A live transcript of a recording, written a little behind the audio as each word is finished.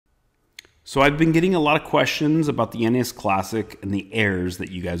So I've been getting a lot of questions about the NES Classic and the errors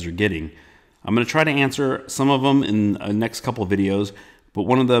that you guys are getting. I'm going to try to answer some of them in the next couple of videos, but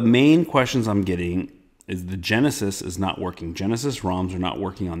one of the main questions I'm getting is the Genesis is not working. Genesis ROMs are not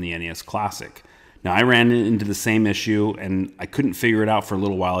working on the NES Classic. Now I ran into the same issue and I couldn't figure it out for a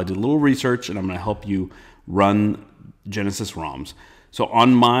little while. I did a little research and I'm going to help you run Genesis ROMs. So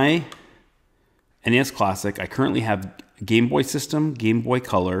on my NES Classic, I currently have Game Boy System, Game Boy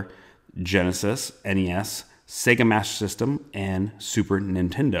Color, Genesis, NES, Sega Master System, and Super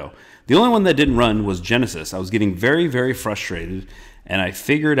Nintendo. The only one that didn't run was Genesis. I was getting very, very frustrated, and I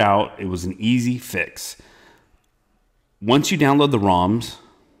figured out it was an easy fix. Once you download the ROMs,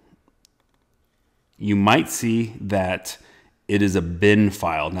 you might see that it is a bin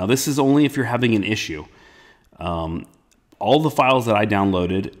file. Now, this is only if you're having an issue. All the files that I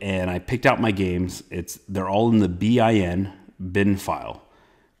downloaded and I picked out my games, they're all in the bin file.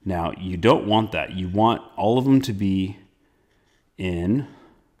 Now, you don't want that. You want all of them to be in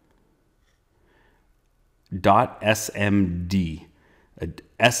 .smd, a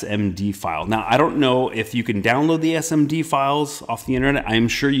SMD file. Now, I don't know if you can download the SMD files off the internet. I'm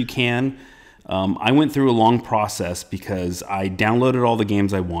sure you can. I went through a long process because I downloaded all the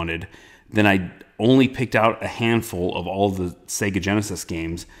games I wanted. Then I only picked out a handful of all the Sega Genesis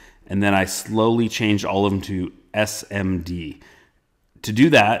games, and then I slowly changed all of them to SMD. To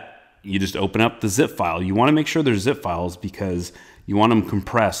do that, you just open up the zip file. You want to make sure they're zip files because you want them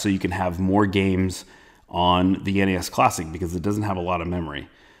compressed so you can have more games on the NES Classic because it doesn't have a lot of memory.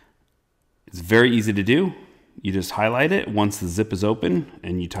 It's very easy to do. You just highlight it once the zip is open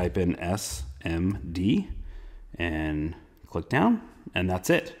and you type in SMD and click down, and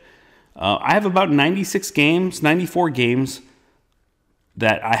that's it. I have about 94 games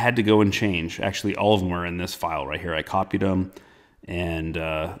that I had to go and change. Actually, all of them are in this file right here. I copied them and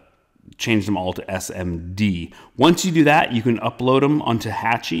changed them all to SMD. Once you do that, you can upload them onto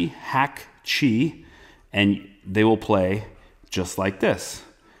Hack-Chi, and they will play just like this.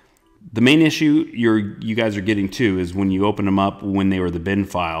 The main issue you guys are getting too is when you open them up, when they were the bin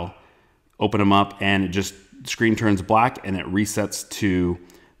file, open them up and the screen turns black and it resets to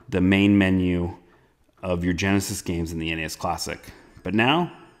the main menu of your Genesis games in the NES Classic. But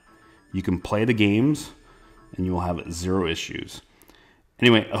now you can play the games and you will have zero issues.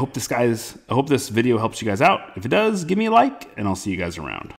 Anyway, I hope this video helps you guys out. If it does, give me a like and I'll see you guys around.